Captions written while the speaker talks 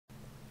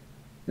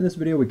In this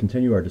video we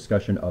continue our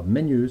discussion of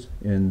menus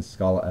in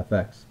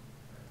ScalaFX.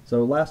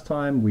 So last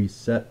time we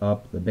set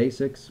up the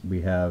basics.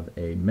 We have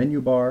a menu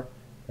bar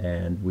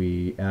and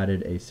we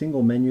added a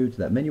single menu to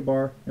that menu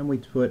bar and we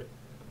put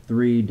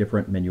 3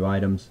 different menu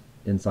items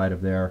inside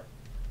of there,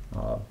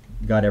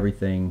 got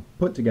everything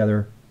put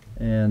together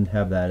and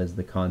have that as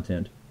the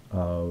content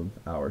of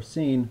our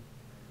scene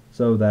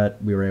so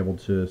that we were able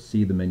to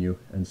see the menu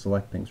and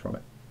select things from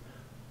it.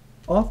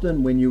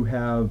 Often when you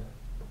have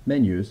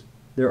menus,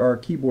 there are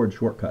keyboard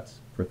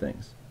shortcuts for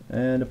things,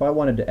 and if I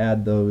wanted to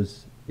add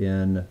those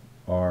in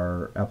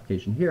our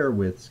application here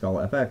with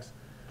ScalaFX,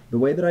 the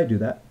way that I do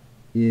that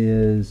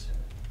is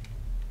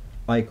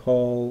I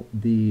call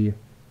the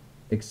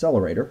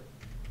accelerator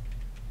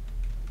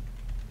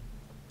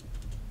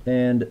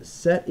and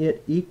set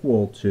it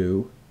equal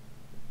to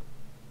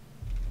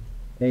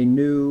a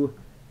new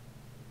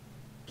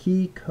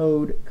key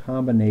code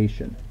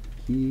combination,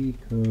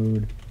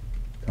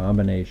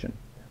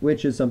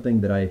 which is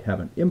something that I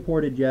haven't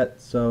imported yet,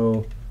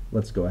 so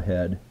let's go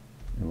ahead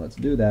and let's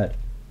do that.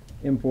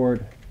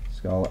 Import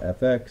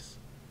ScalaFX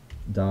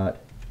dot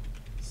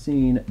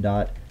scene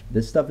dot.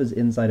 This stuff is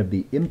inside of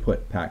the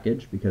input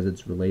package because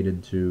it's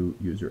related to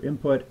user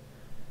input,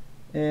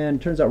 and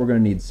turns out we're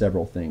going to need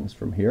several things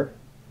from here.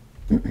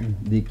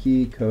 The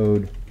key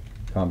code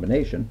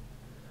combination,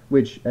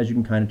 which as you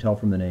can kind of tell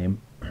from the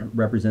name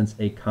represents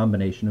a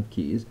combination of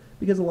keys,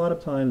 because a lot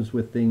of times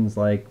with things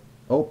like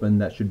open,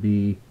 that should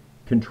be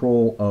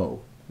Control O,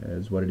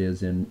 is what it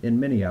is in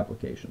many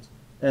applications,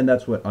 and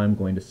that's what I'm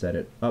going to set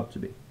it up to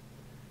be.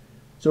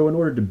 So in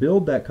order to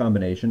build that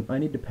combination, I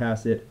need to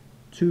pass it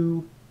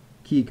 2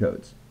 key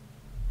codes.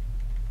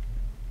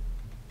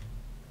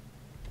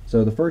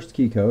 So the first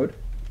key code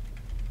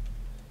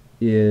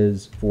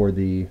is for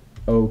the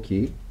O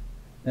key,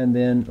 and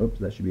then, oops,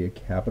 that should be a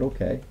capital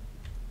K,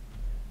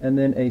 and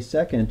then a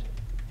second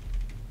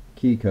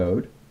key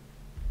code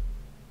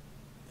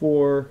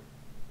for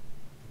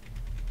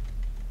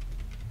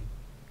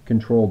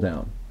control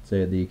down.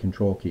 Say the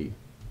control key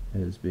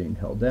is being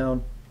held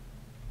down.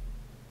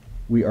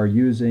 We are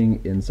using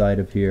inside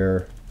of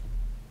here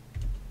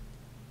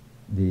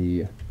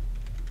the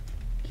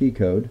key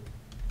code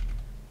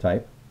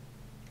type,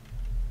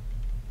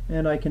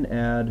 and I can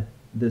add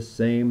this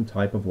same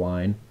type of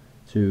line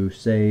to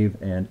save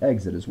and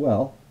exit as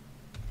well.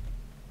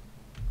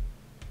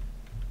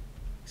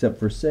 Except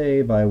for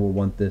save, I will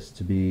want this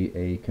to be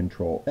a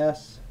Control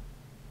S,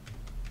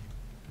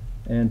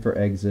 and for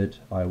exit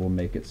I will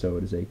make it so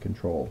it is a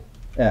Control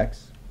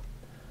X.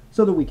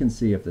 So that we can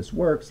see if this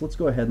works, let's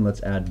go ahead and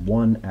let's add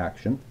one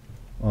action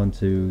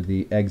onto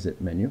the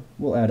exit menu.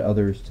 We'll add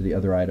others to the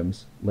other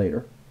items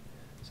later.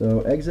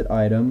 So exit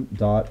item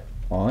dot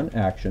on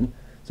action.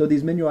 So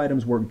these menu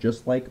items work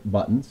just like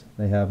buttons.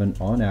 They have an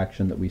on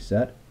action that we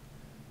set.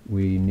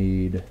 We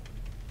need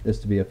this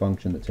to be a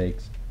function that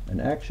takes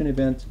an action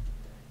event.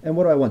 And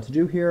what do I want to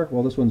do here?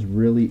 Well, this one's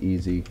really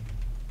easy.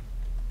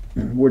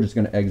 We're just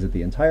going to exit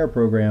the entire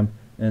program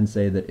and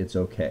say that it's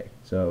okay.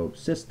 So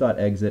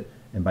sys.exit,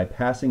 and by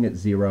passing it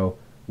 0,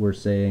 we're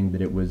saying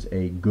that it was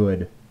a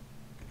good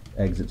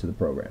exit to the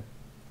program.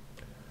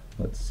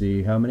 Let's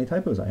see how many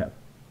typos I have.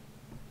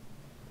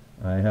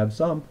 I have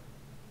some.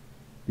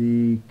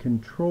 The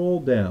control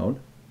down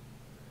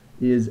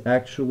is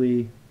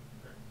actually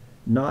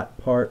not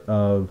part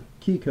of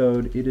key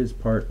code, it is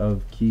part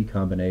of key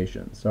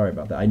combination. Sorry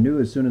about that. I knew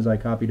as soon as I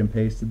copied and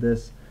pasted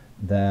this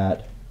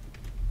that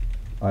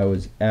I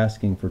was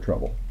asking for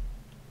trouble.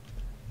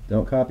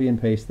 Don't copy and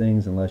paste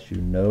things unless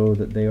you know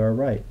that they are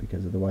right,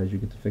 because otherwise you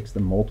get to fix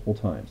them multiple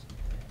times.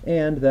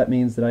 And that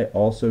means that I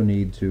also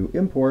need to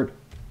import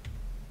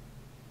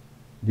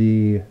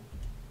the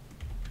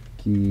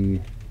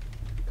key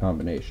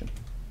combination.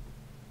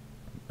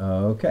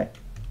 Okay,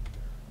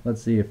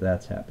 let's see if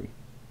that's happy.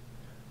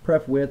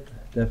 Pref width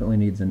definitely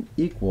needs an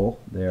equal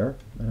there,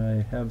 and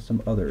I have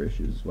some other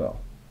issues as well.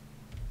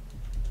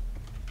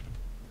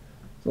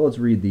 So let's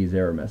read these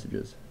error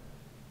messages.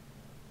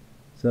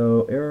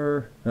 So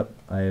error,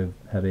 I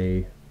have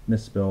a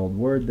misspelled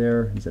word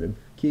there. Instead of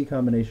key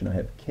combination, I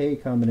have K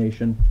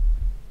combination.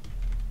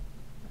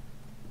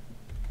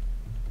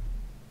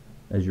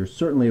 As you're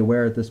certainly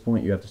aware at this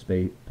point, you have to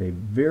pay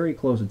very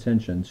close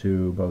attention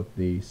to both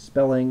the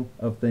spelling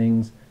of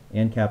things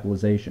and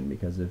capitalization,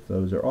 because if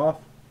those are off,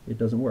 it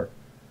doesn't work.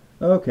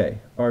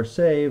 Okay, our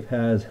save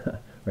has,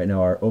 right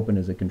now our open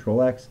is a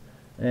Control X,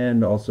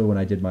 and also when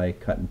I did my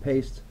cut and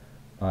paste,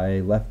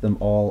 I left them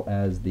all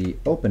as the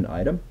open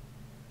item.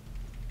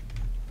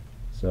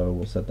 So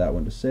we'll set that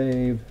one to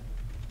save,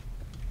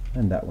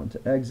 and that one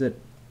to exit.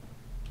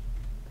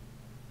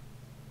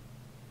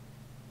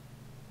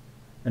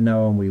 And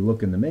now when we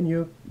look in the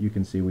menu, you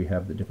can see we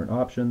have the different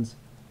options.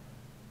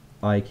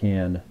 I'm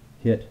going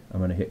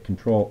to hit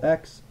Control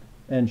X,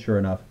 and sure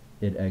enough,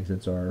 it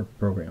exits our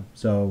program.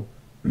 So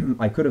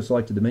I could have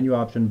selected the menu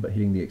option, but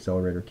hitting the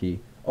accelerator key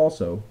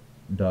also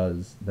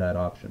does that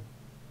option.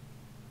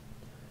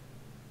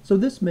 So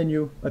this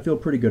menu I feel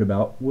pretty good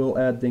about. We'll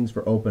add things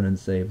for open and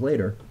save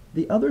later.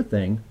 The other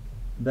thing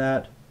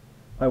that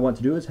I want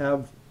to do is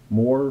have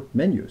more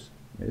menus.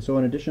 Okay, so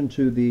in addition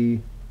to the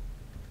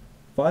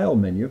File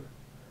menu,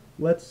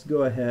 let's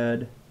go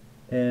ahead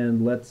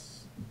and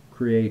let's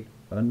create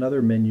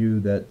another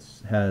menu that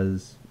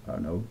has, I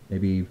don't know,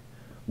 maybe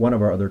one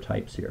of our other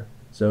types here.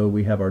 So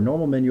we have our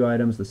normal menu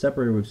items, the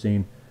separator we've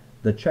seen,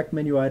 the check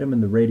menu item,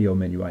 and the radio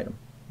menu item.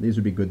 These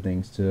would be good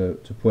things to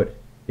put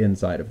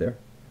inside of there.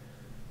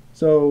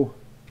 So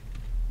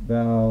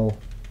val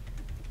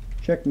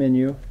check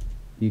menu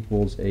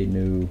equals a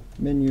new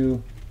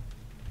menu.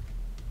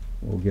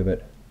 We'll give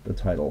it the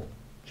title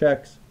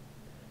checks,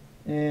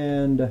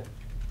 and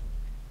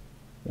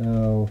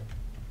val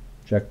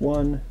check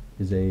 1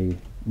 is a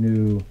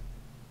new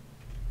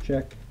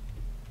check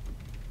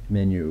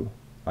menu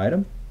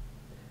item,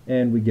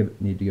 and we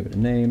need to give it a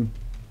name.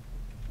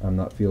 I'm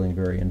not feeling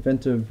very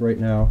inventive right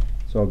now,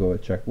 so I'll go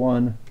with check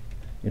 1.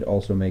 It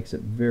also makes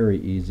it very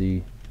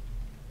easy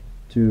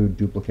to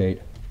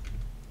duplicate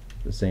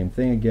the same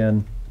thing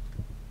again.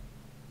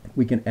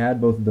 We can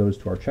add both of those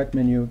to our check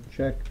menu.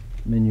 Check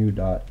menu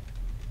dot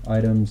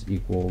items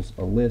equals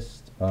a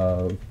list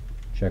of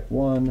check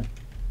 1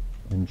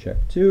 and check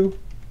 2,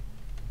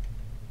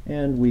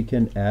 and we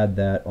can add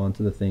that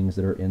onto the things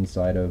that are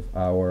inside of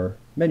our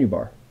menu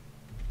bar.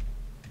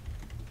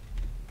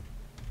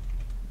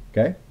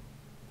 Okay,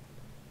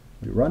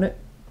 we run it,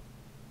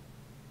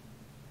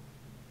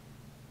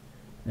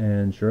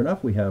 and sure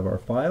enough, we have our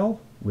file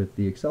with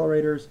the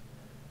accelerators,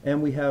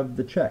 and we have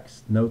the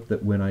checks. Note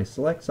that when I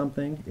select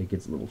something, it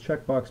gets a little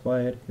checkbox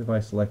by it. If I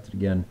select it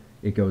again,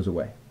 it goes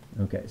away.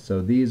 Okay,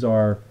 so these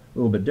are a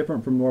little bit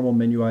different from normal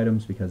menu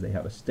items because they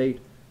have a state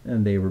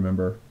and they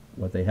remember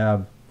what they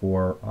have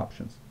for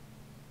options.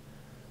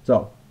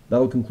 So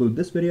that'll conclude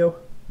this video.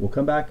 We'll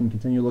come back and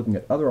continue looking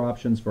at other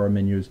options for our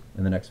menus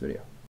in the next video.